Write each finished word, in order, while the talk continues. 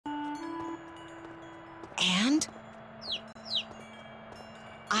And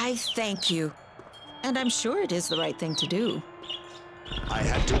I thank you. And I'm sure it is the right thing to do. I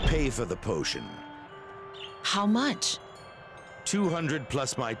had to pay for the potion. How much? 200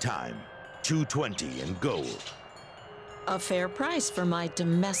 plus my time. 220 in gold. A fair price for my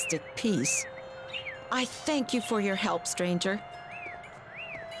domestic peace. I thank you for your help, stranger.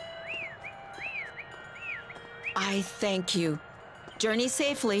 I thank you. Journey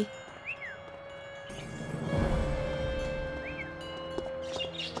safely.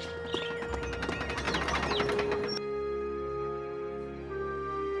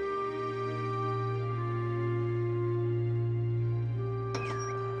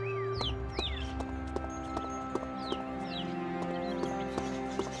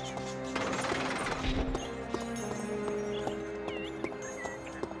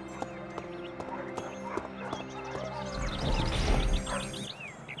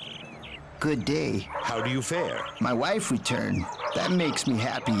 Good day. How do you fare? My wife returned. That makes me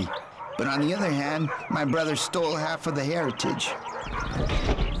happy. But on the other hand, my brother stole half of the heritage.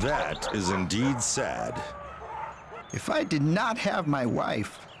 That is indeed sad. If I did not have my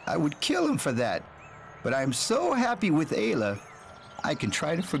wife, I would kill him for that. But I am so happy with Ayla, I can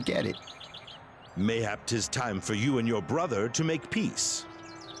try to forget it. Mayhap 'tis time for you and your brother to make peace.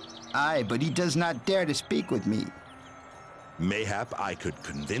 Aye, but he does not dare to speak with me. Mayhap I could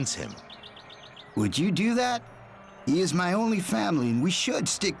convince him. Would you do that? He is my only family, and we should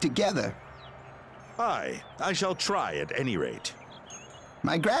stick together. Aye, I shall try at any rate.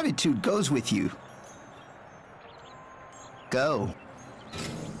 My gratitude goes with you. Go.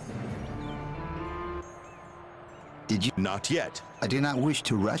 Did you? Not yet. I do not wish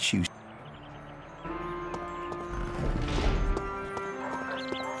to rush you.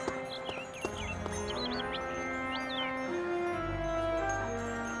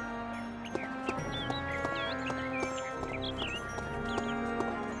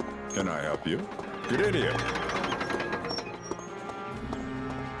 Can I help you? Good idea.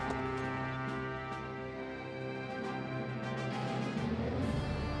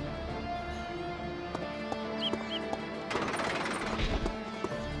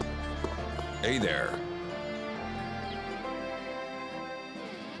 Hey there.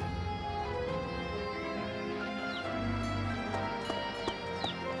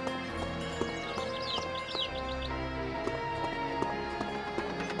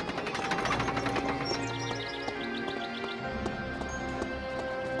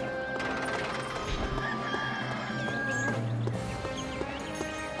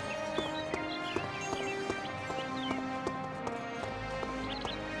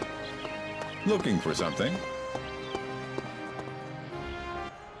 Looking for something?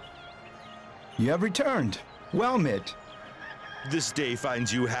 You have returned. Well met. This day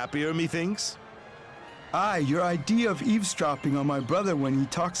finds you happier, methinks? Aye, your idea of eavesdropping on my brother when he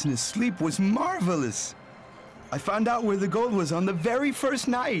talks in his sleep was marvelous. I found out where the gold was on the very first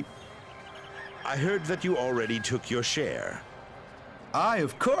night. I heard that you already took your share. Aye,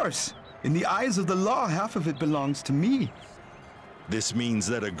 of course. In the eyes of the law, half of it belongs to me. This means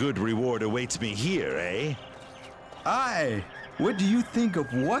that a good reward awaits me here, eh? Aye. What do you think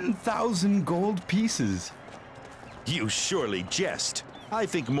of 1,000 gold pieces? You surely jest. I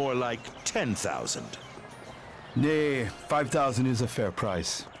think more like 10,000. Nay, 5,000 is a fair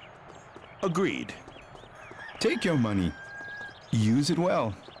price. Agreed. Take your money. Use it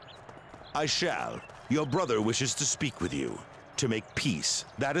well. I shall. Your brother wishes to speak with you. To make peace,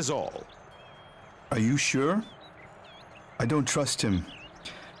 that is all. Are you sure? I don't trust him.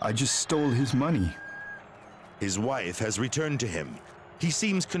 I just stole his money. His wife has returned to him. He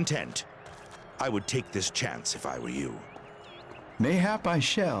seems content. I would take this chance if I were you. Mayhap I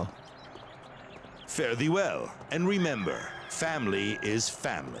shall. Fare thee well, and remember, family is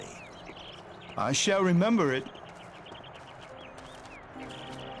family. I shall remember it.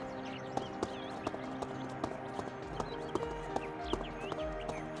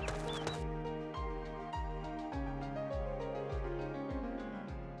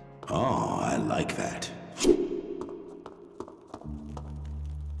 Oh, I like that.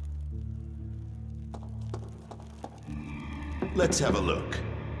 Let's have a look.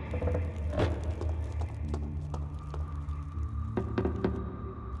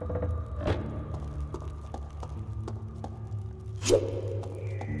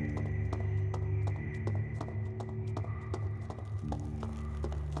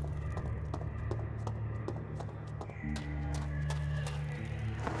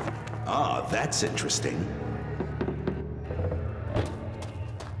 Ah, that's interesting.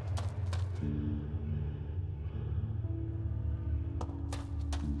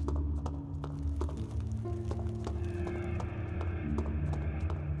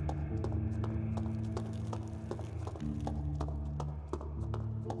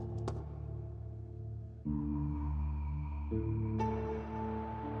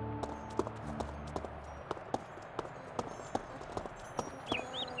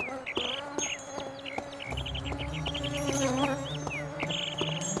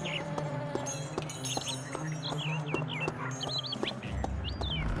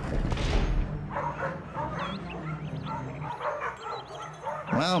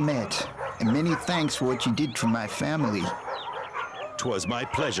 Well met, and many thanks for what you did for my family. 'Twas my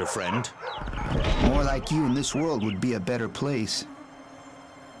pleasure, friend. More like you in this world would be a better place.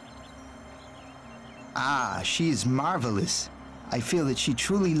 Ah, she is marvelous. I feel that she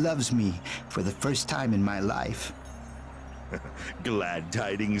truly loves me for the first time in my life. Glad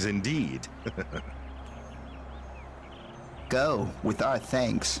tidings indeed. Go, with our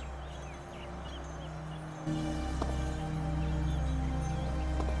thanks.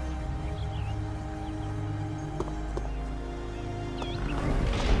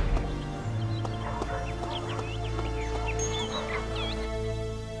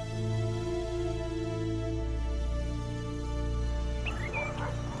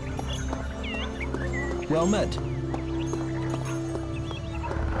 Well met.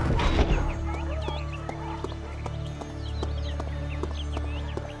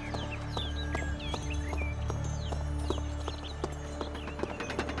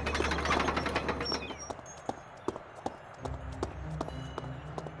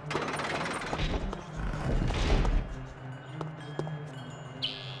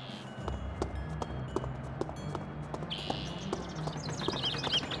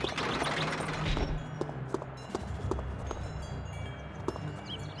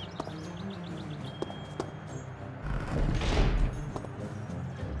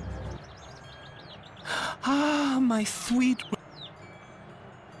 Ah, my sweet...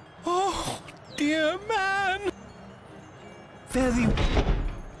 Oh, dear man! Very...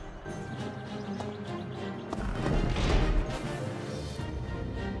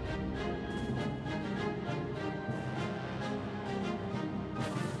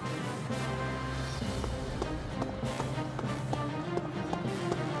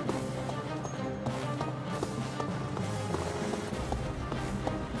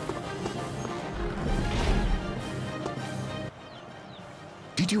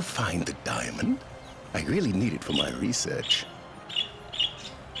 Did you find the diamond? I really need it for my research.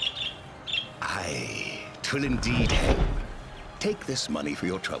 Aye, 'twill indeed help. Take this money for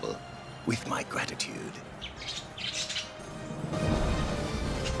your trouble, with my gratitude.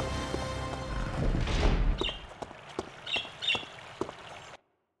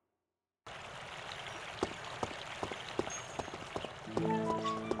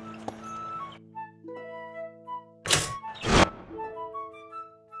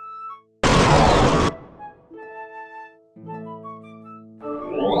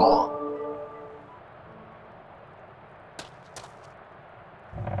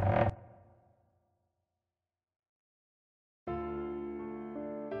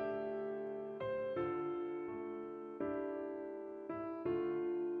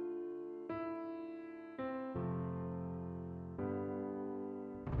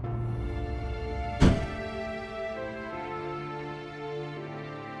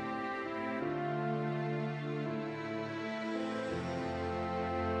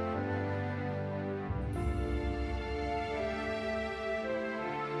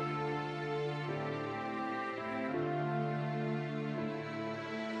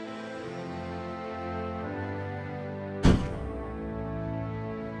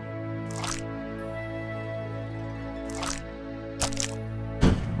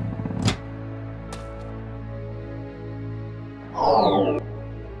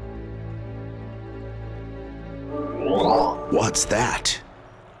 What's that?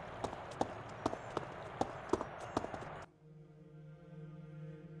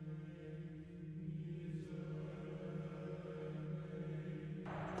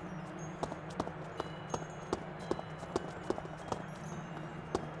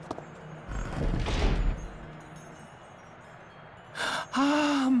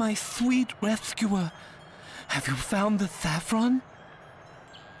 Ah, my sweet rescuer. Have you found the saffron?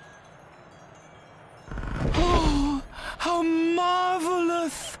 Oh, how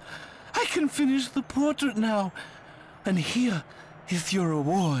marvelous! I can finish the portrait now. And here is your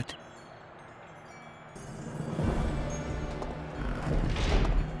reward.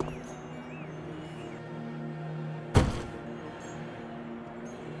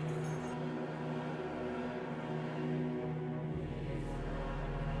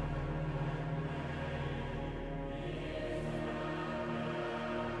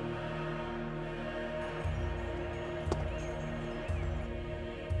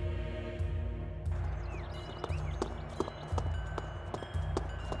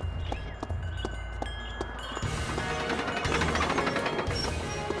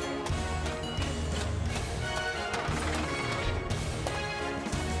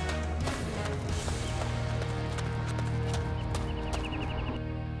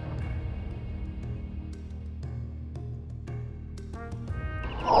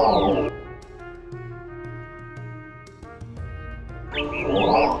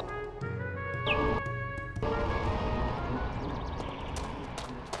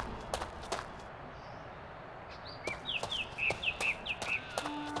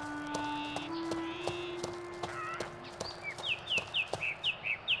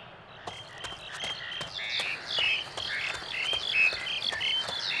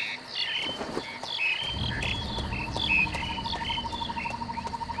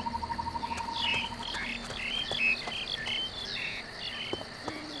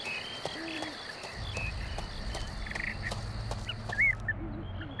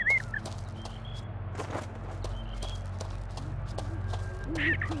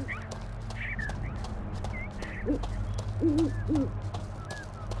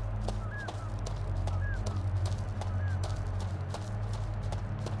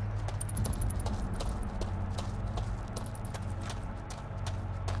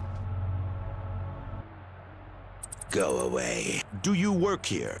 Go away. Do you work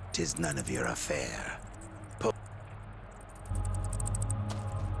here? 'Tis none of your affair.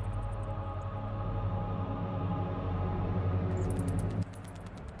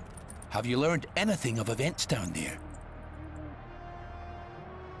 Have you learned anything of events down there?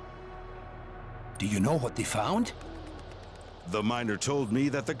 Do you know what they found? The miner told me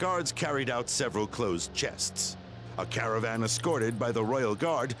that the guards carried out several closed chests. A caravan escorted by the Royal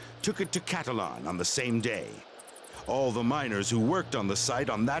Guard took it to Catalan on the same day. All the miners who worked on the site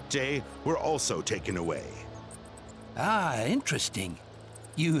on that day were also taken away. Ah, interesting.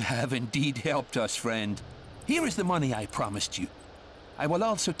 You have indeed helped us, friend. Here is the money I promised you. I will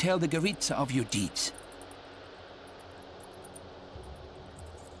also tell the Goritza of your deeds.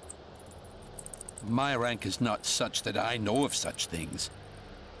 My rank is not such that I know of such things.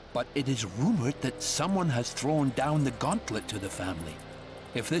 But it is rumored that someone has thrown down the gauntlet to the family.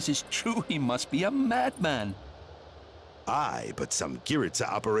 If this is true, he must be a madman. Aye, but some Goritza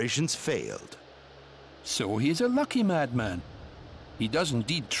operations failed. So he is a lucky madman. He does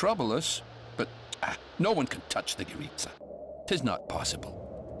indeed trouble us, but no one can touch the Goritza. 'Tis not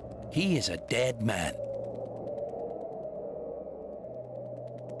possible. He is a dead man.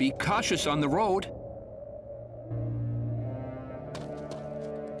 Be cautious on the road.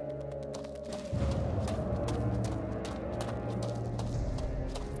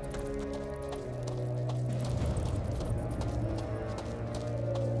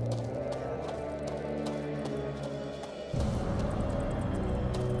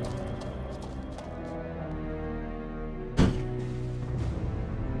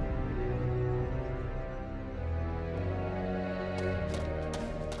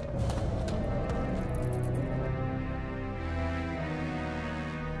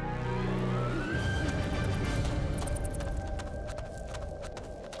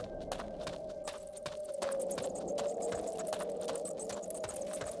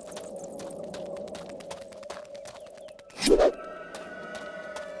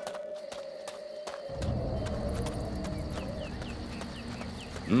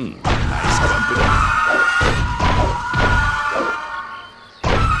 Nice company.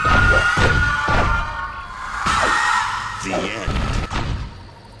 The end.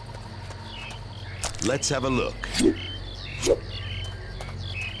 Let's have a look.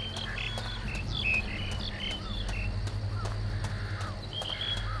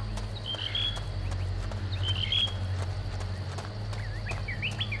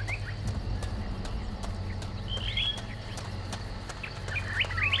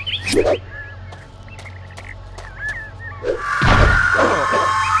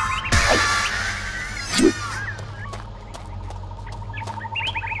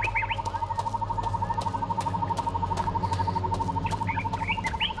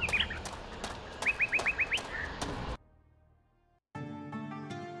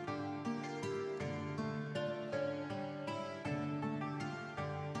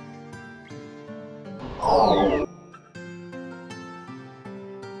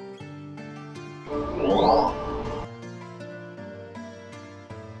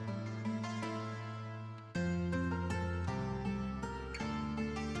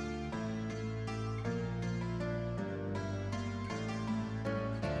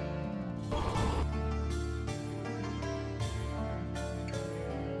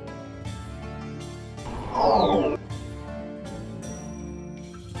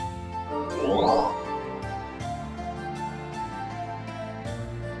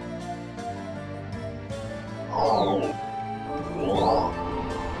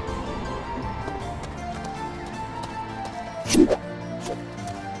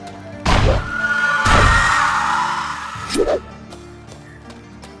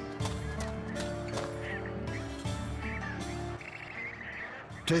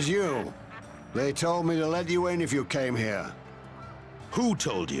 "'Tis you. They told me to let you in if you came here. Who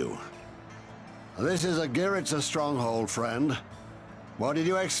told you? This is a Goritza stronghold, friend. What did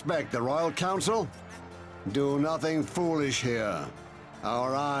you expect, the Royal Council? Do nothing foolish here.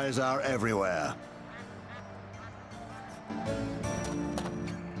 Our eyes are everywhere.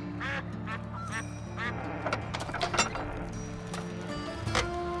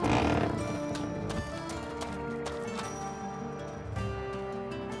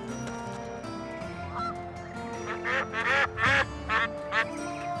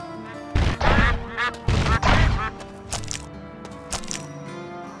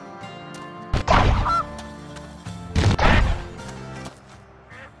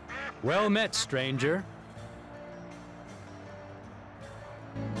 Well met, stranger.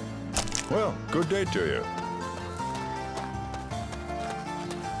 Well, good day to you.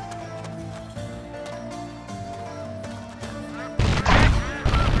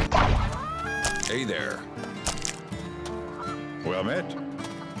 Hey there. Well met.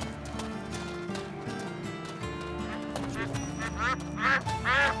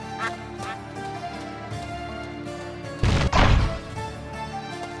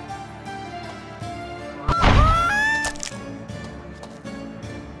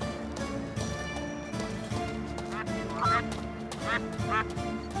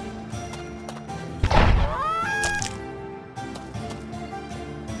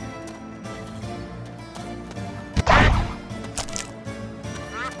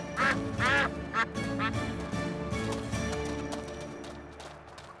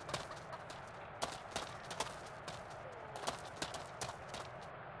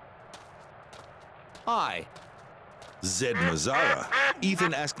 Hi. Zed Mazara.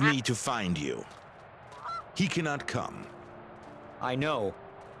 Ethan asked me to find you. He cannot come. I know.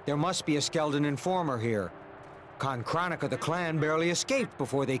 There must be a Skeldon informer here. Con Chronica the clan barely escaped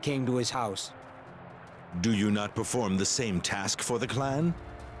before they came to his house. Do you not perform the same task for the clan?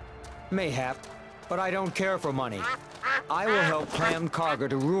 Mayhap, but I don't care for money. I will help Clam Karga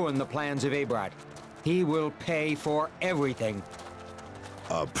to ruin the plans of Abrat. He will pay for everything.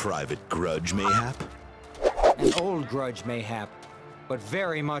 A private grudge, mayhap? An old grudge, mayhap, but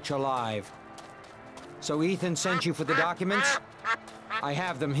very much alive. So Ethan sent you for the documents? I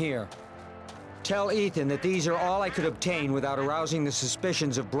have them here. Tell Ethan that these are all I could obtain without arousing the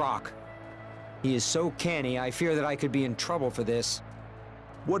suspicions of Brock. He is so canny, I fear that I could be in trouble for this.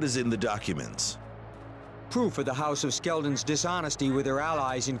 What is in the documents? Proof of the House of Skeldon's dishonesty with their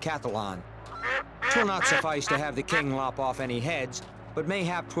allies in Cathalon. 'Twill not suffice to have the king lop off any heads, but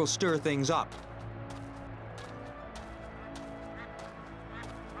mayhap 'twill stir things up.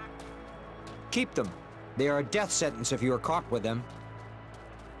 Keep them. They are a death sentence if you are caught with them.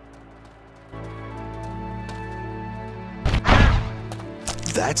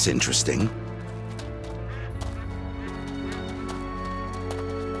 That's interesting.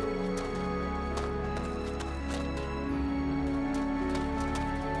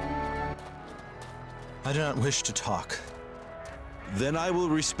 I do not wish to talk. Then I will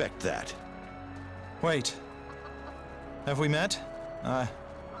respect that. Wait. Have we met?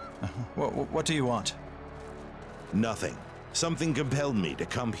 What do you want? Nothing. Something compelled me to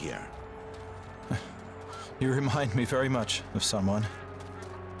come here. You remind me very much of someone.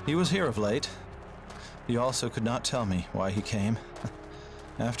 He was here of late. He also could not tell me why he came.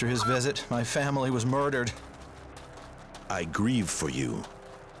 After his visit, my family was murdered. I grieve for you.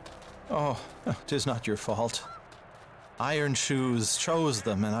 Oh, 'tis not your fault. Iron Shoes chose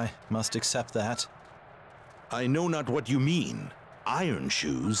them, and I must accept that. I know not what you mean. Iron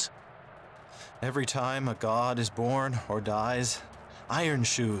Shoes? Every time a god is born or dies, Iron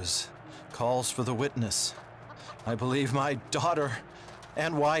Shoes calls for the witness. I believe my daughter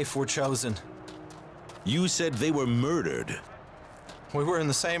and wife were chosen. You said they were murdered. We were in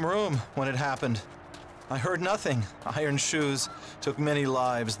the same room when it happened. I heard nothing. Iron Shoes took many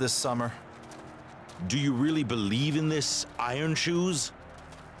lives this summer. Do you really believe in this, Iron Shoes?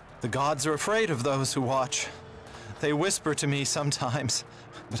 The gods are afraid of those who watch. They whisper to me sometimes,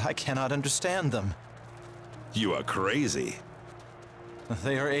 but I cannot understand them. You are crazy.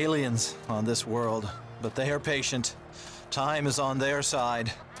 They are aliens on this world, but they are patient. Time is on their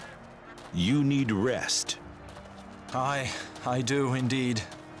side. You need rest. I do indeed.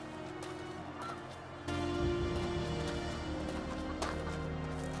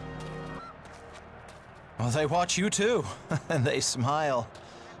 Well, they watch you too, and they smile.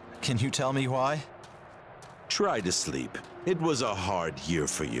 Can you tell me why? Try to sleep. It was a hard year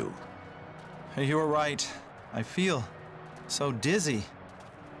for you. You are right. I feel so dizzy.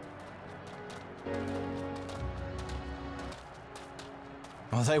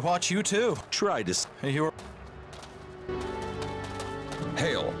 Well, they watch you too. Try to... You're...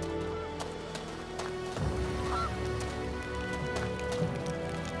 Hail.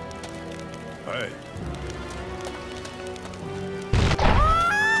 Hey.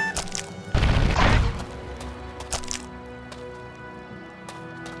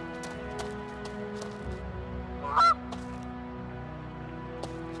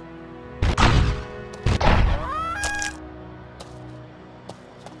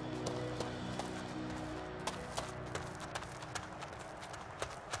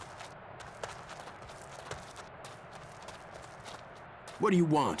 What do you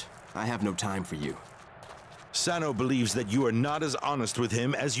want? I have no time for you. Sano believes that you are not as honest with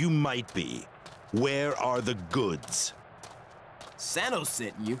him as you might be. Where are the goods? Sano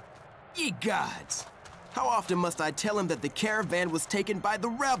sent you? Ye gods! How often must I tell him that the caravan was taken by the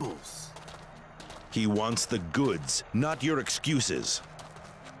rebels? He wants the goods, not your excuses.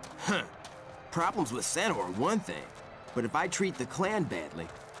 Huh. Problems with Sano are one thing, but if I treat the clan badly,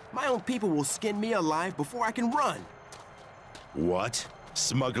 my own people will skin me alive before I can run. What?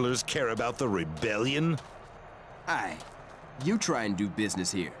 Smugglers care about the rebellion? Aye. You try and do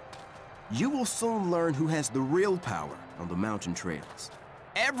business here. You will soon learn who has the real power on the mountain trails.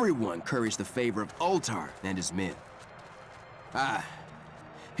 Everyone curries the favor of Ultar and his men. Ah,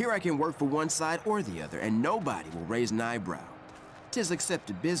 here I can work for one side or the other, and nobody will raise an eyebrow. 'Tis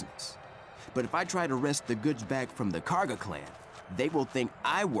accepted business. But if I try to wrest the goods back from the Karga clan, they will think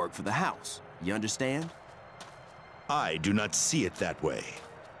I work for the house. You understand? I do not see it that way.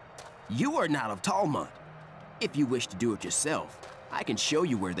 You are not of Talmud. If you wish to do it yourself, I can show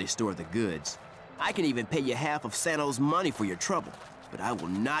you where they store the goods. I can even pay you half of Sano's money for your trouble, but I will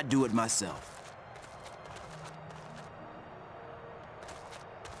not do it myself.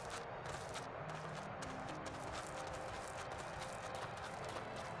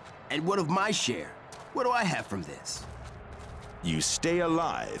 And what of my share? What do I have from this? You stay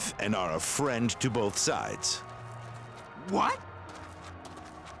alive and are a friend to both sides. What?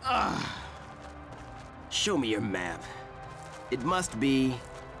 Show me your map. It must be...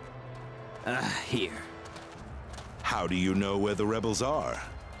 here. How do you know where the rebels are?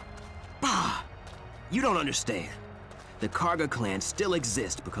 Bah! You don't understand. The Karga clan still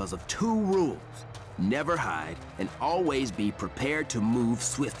exists because of two rules. Never hide, and always be prepared to move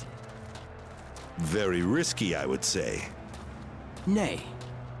swiftly. Very risky, I would say. Nay.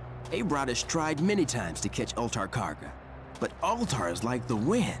 Abrod has tried many times to catch Ultar Karga, but Ultar is like the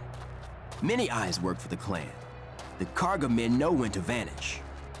wind. Many eyes work for the clan. The Karga men know when to vanish.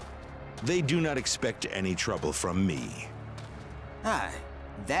 They do not expect any trouble from me. Aye,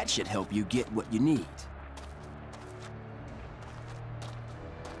 that should help you get what you need.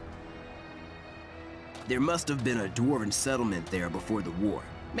 There must have been a dwarven settlement there before the war,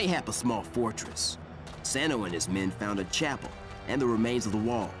 mayhap a small fortress. Sano and his men found a chapel and the remains of the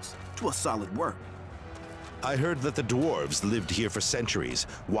walls. 'Twas solid work. I heard that the dwarves lived here for centuries.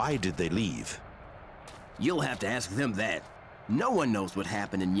 Why did they leave? You'll have to ask them that. No one knows what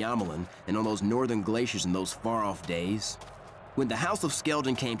happened in Yamalan and on those northern glaciers in those far-off days. When the House of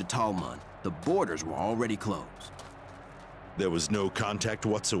Skeldon came to Talmud, the borders were already closed. There was no contact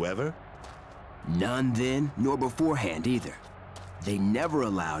whatsoever? None then, nor beforehand either. They never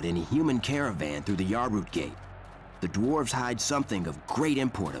allowed any human caravan through the Yarroot Gate. The dwarves hide something of great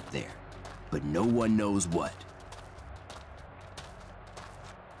import up there, but no one knows what.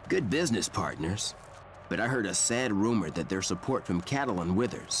 Good business partners, but I heard a sad rumor that their support from Catalan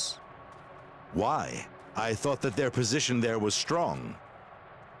withers. Why? I thought that their position there was strong.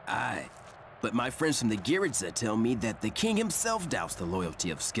 Aye, but my friends from the Giritza tell me that the king himself doubts the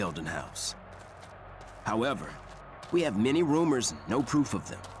loyalty of Skeldon House. However, we have many rumors and no proof of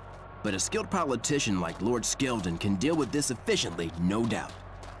them. But a skilled politician like Lord Skeldon can deal with this efficiently, no doubt.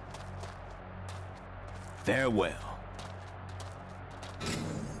 Farewell.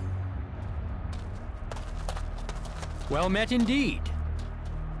 Well met indeed.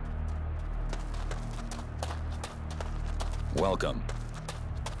 Welcome.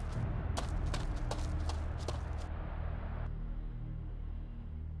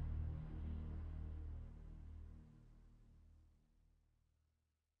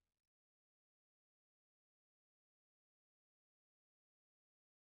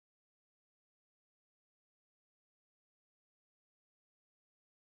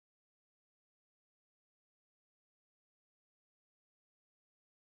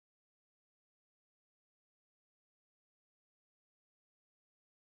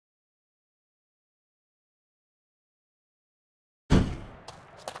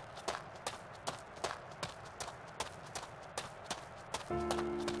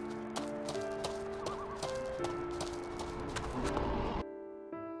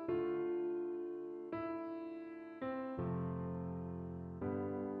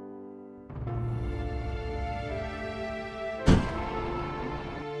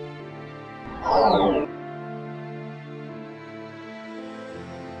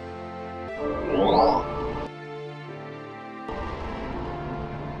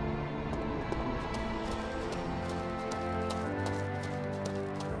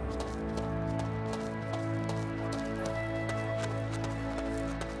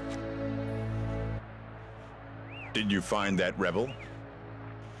 Did you find that rebel?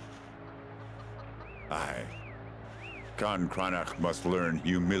 Aye. Khan Kranach must learn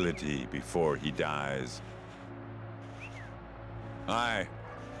humility before he dies. Aye.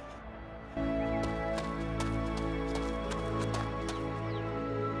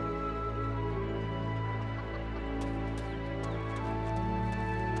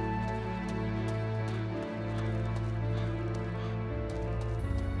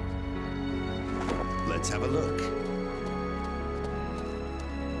 Let's have a look.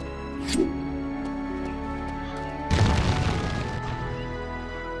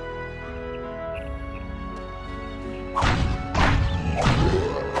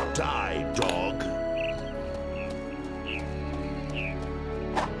 Die, dog.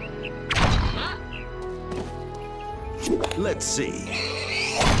 Let's see.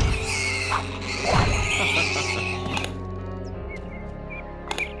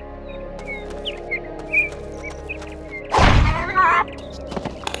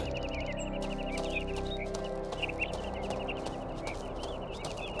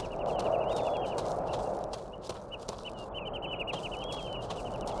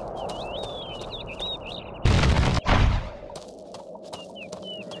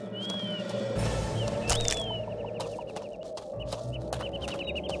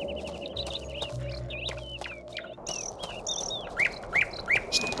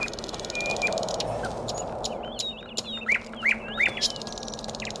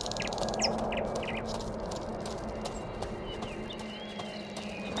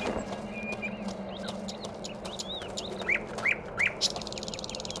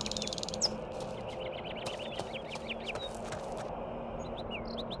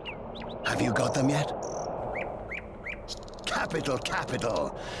 Have you got them yet? Capital,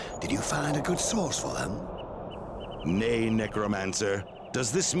 capital. Did you find a good source for them? Nay, Necromancer.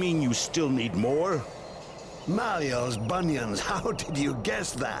 Does this mean you still need more? Malleol's bunions, how did you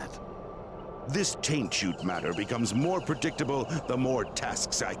guess that? This taint shoot matter becomes more predictable the more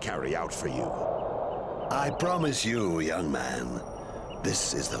tasks I carry out for you. I promise you, young man,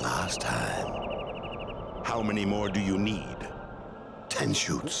 this is the last time. How many more do you need? 10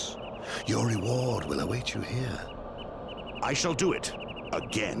 shoots. Your reward will await you here. I shall do it.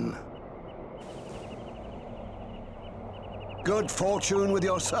 Again. Good fortune with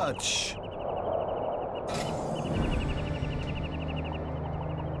your search.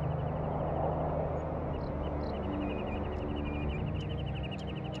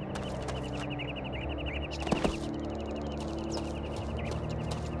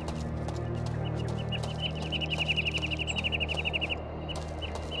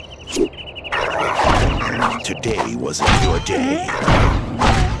 Today wasn't your day.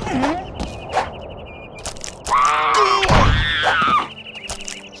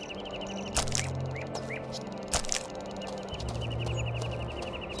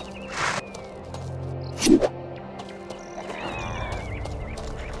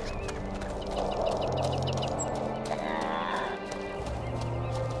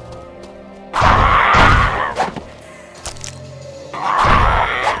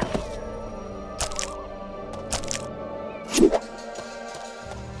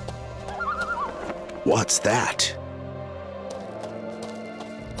 What's that?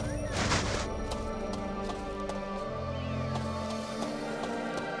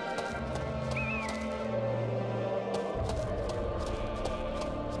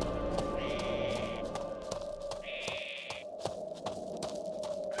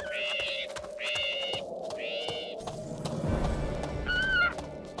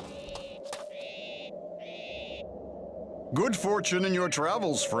 Good fortune in your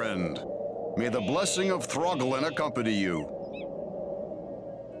travels, friend. May the blessing of Throglin accompany you.